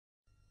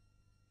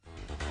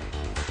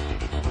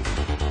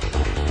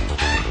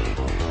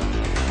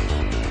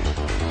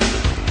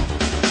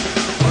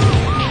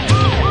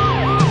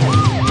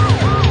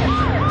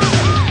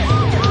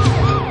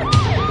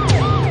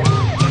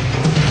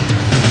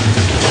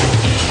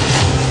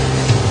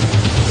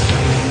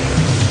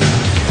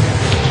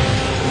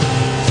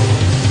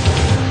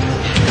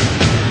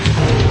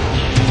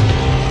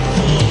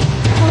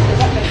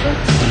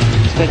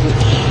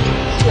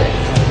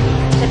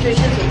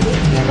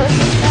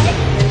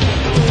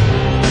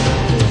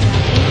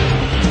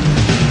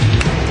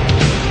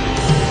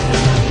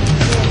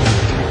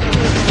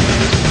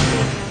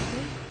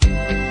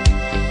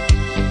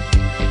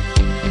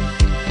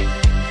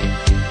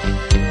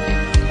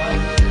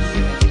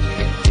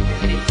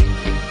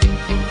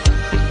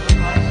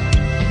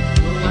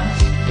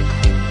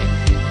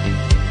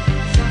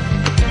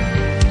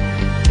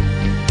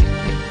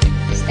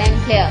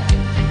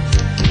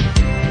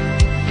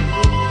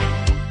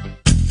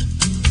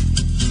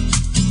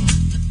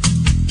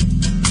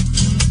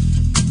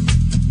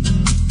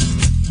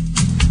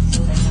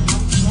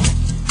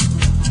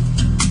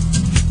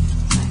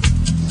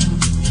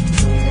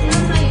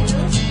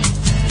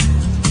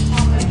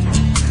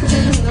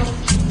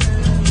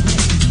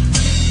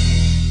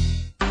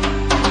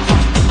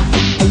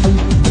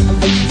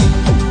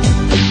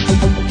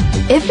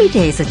Every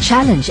day is a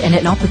challenge and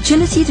an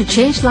opportunity to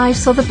change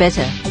lives for the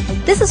better.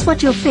 This is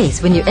what you'll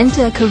face when you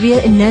enter a career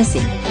in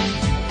nursing.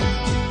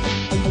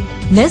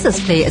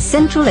 Nurses play a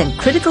central and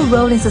critical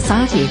role in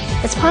society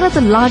as part of the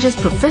largest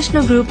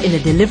professional group in the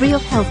delivery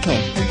of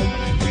healthcare.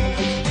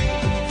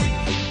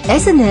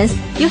 As a nurse,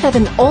 you have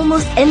an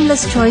almost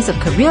endless choice of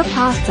career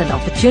paths and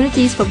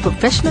opportunities for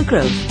professional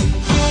growth.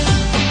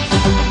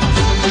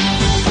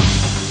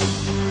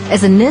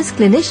 As a nurse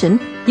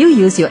clinician, you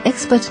use your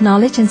expert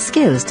knowledge and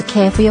skills to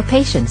care for your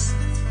patients.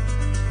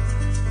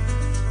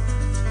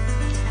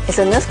 As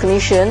a nurse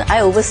clinician, I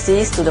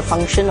oversee to the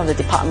function of the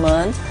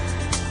department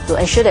to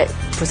ensure that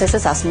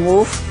processes are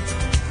smooth.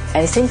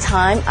 At the same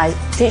time, I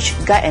teach,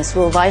 guide and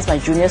supervise my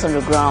juniors on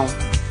the ground.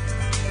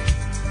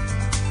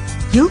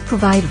 You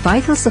provide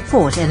vital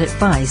support and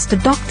advice to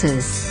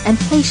doctors and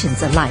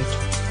patients alike,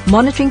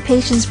 monitoring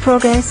patients'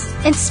 progress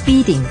and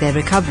speeding their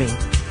recovery.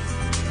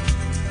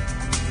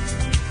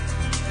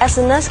 As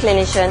a nurse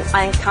clinician,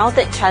 I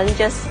encountered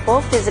challenges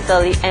both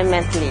physically and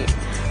mentally.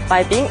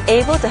 By being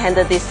able to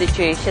handle these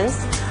situations,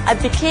 I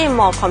became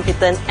more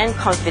competent and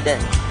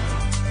confident.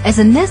 As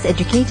a nurse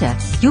educator,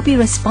 you'll be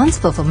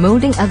responsible for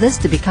molding others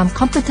to become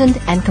competent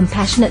and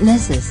compassionate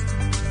nurses.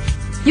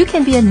 You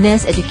can be a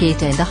nurse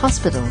educator in the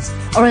hospitals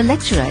or a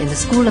lecturer in the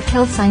School of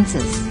Health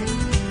Sciences.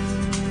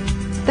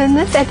 The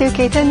nurse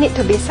educator needs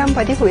to be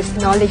somebody who is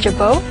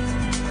knowledgeable,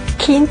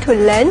 keen to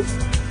learn,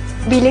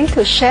 willing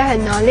to share her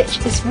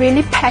knowledge, is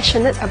really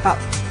passionate about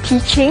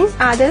teaching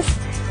others,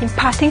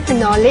 imparting her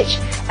knowledge,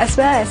 as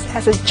well as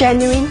has a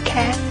genuine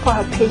care for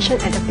her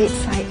patient at the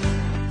bedside.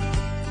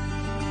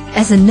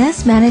 As a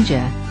nurse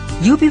manager,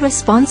 you'll be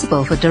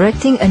responsible for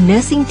directing a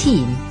nursing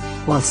team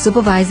while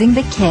supervising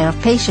the care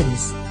of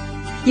patients.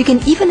 You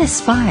can even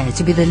aspire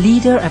to be the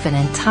leader of an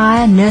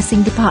entire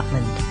nursing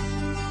department.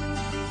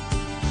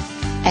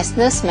 As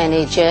nurse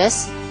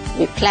managers,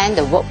 we plan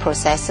the work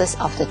processes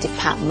of the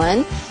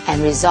department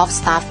and resolve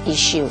staff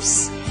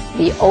issues.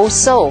 We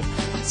also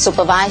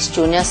supervise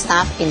junior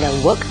staff in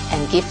their work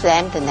and give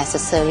them the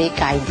necessary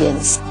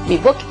guidance. We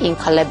work in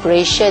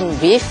collaboration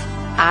with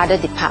other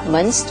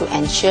departments to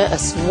ensure a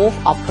smooth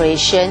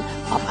operation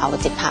of our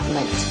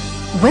department.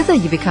 Whether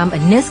you become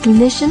a nurse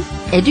clinician,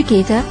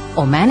 educator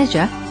or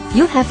manager,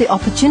 you'll have the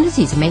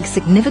opportunity to make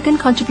significant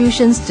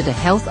contributions to the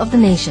health of the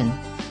nation.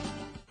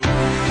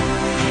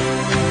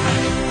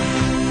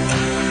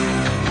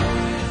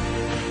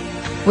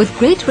 With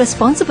great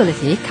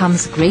responsibility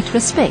comes great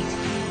respect.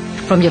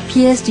 From your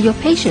peers to your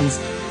patients,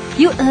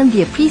 you earn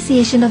the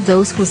appreciation of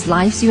those whose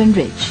lives you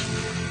enrich.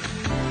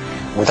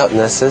 Without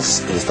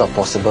nurses, it is not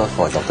possible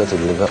for a doctor to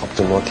deliver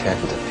optimal care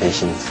to the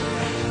patients.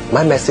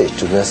 My message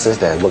to nurses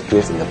that I worked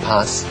with in the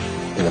past,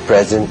 in the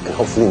present and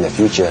hopefully in the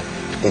future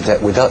is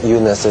that without you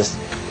nurses,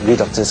 we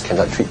doctors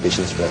cannot treat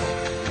patients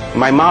well.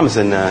 My mom is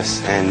a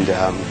nurse and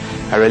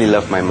I really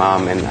love my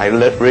mom, and I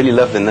really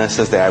love the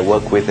nurses that I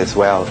work with as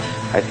well.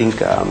 I think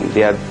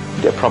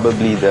they're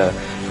probably the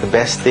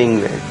best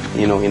thing that,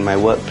 in my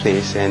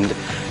workplace, and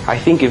I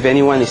think if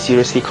anyone is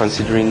seriously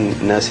considering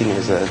nursing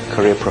as a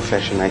career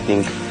profession, I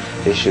think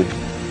they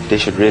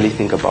should really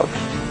think about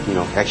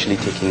actually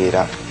taking it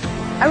up.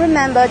 I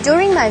remember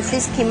during my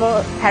first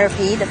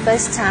chemotherapy, the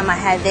first time I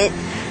had it,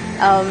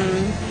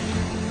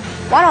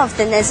 one of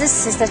the nurses'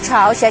 sister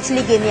child, she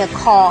actually gave me a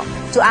call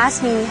to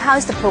ask me how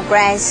is the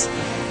progress,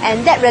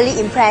 and that really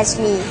impressed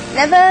me.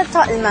 Never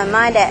thought in my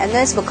mind that a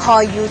nurse would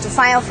call you to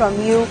find out from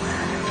you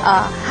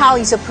how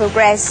is your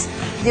progress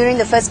during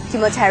the first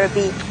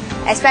chemotherapy.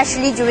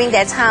 Especially during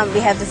that time,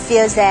 we have the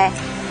fears there.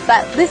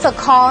 But with a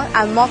call,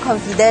 I'm more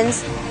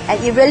confident,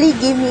 and it really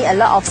gave me a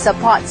lot of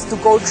support to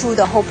go through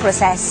the whole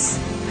process.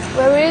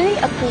 We're really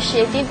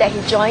appreciative that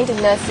he joined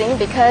nursing,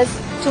 because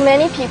to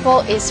many people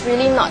it's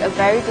really not a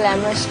very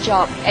glamorous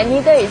job, and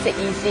neither is it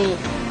easy.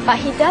 But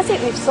he does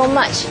it with so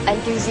much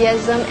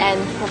enthusiasm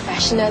and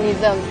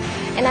professionalism.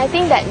 And I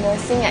think that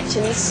nursing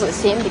actually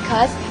suits him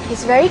because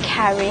he's very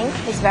caring,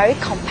 he's very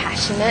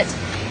compassionate,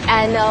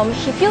 and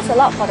he feels a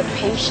lot for the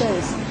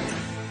patients.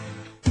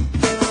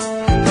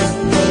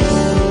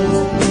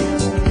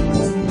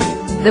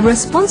 The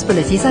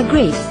responsibilities are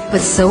great,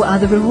 but so are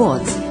the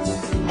rewards.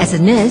 As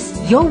a nurse,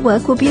 your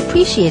work will be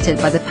appreciated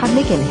by the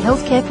public and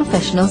healthcare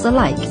professionals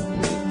alike.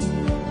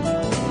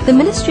 The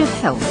Ministry of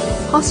Health,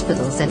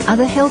 hospitals and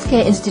other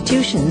healthcare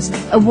institutions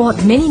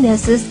award many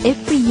nurses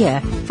every year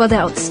for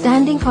their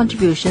outstanding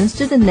contributions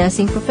to the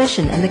nursing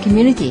profession and the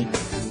community.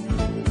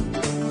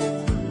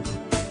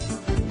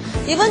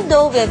 Even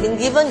though we have been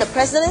given the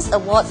President's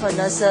Award for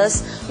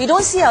nurses, we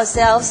don't see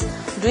ourselves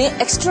doing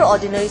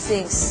extraordinary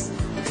things.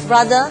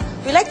 Rather,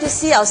 we like to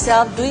see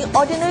ourselves doing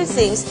ordinary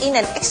things in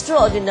an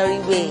extraordinary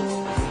way.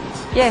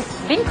 Yes,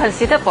 being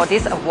considered for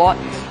this award,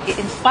 it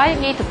inspired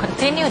me to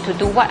continue to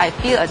do what I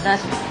feel a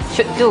nurse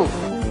should do.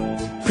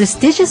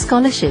 Prestigious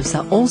scholarships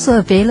are also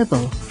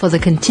available for the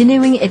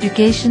continuing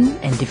education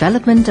and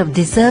development of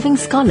deserving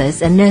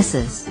scholars and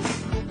nurses.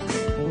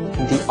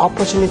 The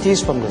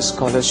opportunities from the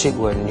scholarship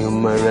were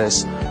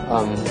numerous,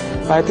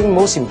 but I think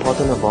most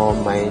important of all,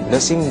 my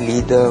nursing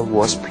leader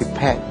was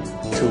prepared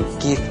to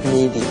give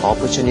me the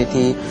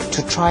opportunity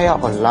to try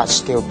out on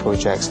large-scale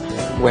projects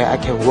where I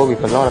can work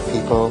with a lot of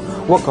people,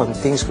 work on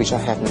things which I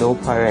have no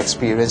prior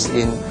experience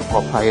in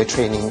or prior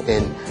training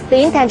in.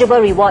 The intangible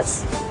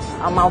rewards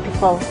are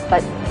multiple,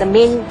 but the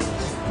main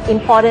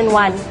important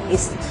one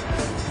is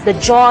the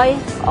joy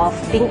of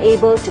being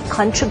able to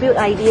contribute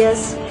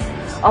ideas,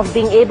 of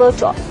being able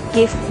to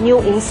give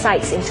new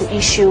insights into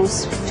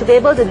issues, to be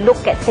able to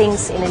look at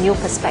things in a new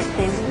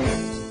perspective.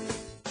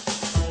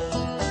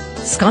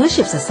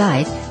 Scholarships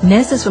aside,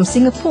 nurses from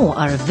Singapore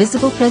are a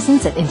visible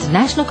presence at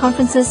international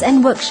conferences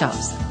and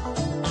workshops.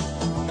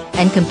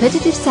 And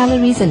competitive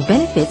salaries and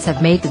benefits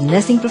have made the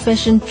nursing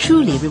profession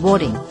truly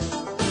rewarding.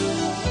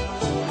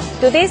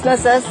 Today's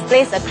nurses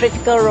plays a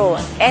critical role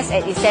as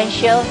an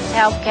essential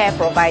healthcare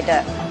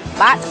provider,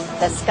 but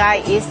the sky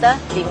is the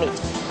limit.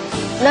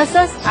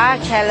 Nurses are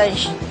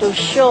challenged to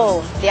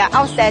show their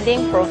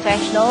outstanding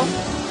professional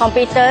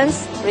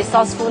competence,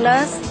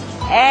 resourcefulness,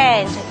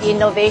 and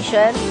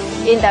innovation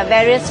in the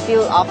various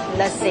fields of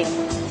nursing.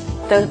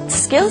 The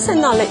skills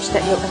and knowledge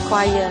that you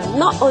acquire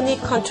not only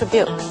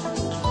contribute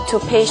to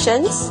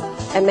patients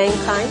and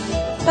mankind,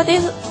 but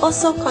it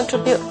also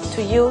contribute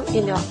to you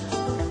in your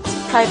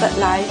private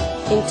life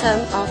in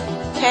terms of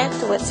care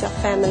towards your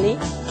family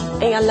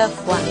and your loved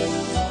one.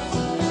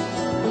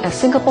 As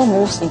Singapore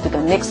moves into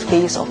the next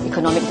phase of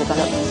economic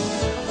development,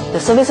 the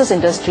services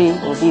industry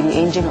will be the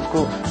engine of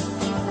growth.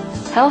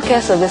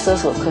 Healthcare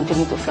services will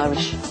continue to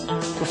flourish.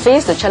 To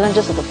face the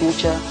challenges of the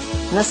future,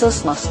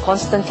 nurses must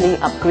constantly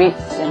upgrade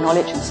their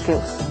knowledge and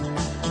skills.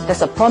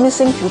 There's a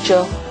promising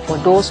future for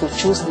those who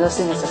choose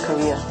nursing as a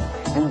career,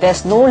 and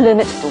there's no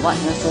limit to what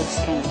nurses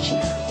can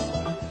achieve.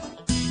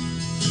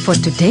 For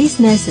today's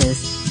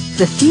nurses,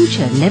 the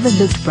future never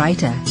looked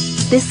brighter.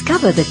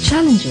 Discover the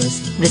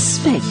challenges,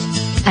 respect,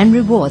 and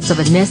rewards of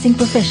a nursing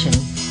profession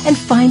and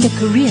find a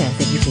career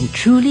that you can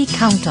truly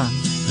count on.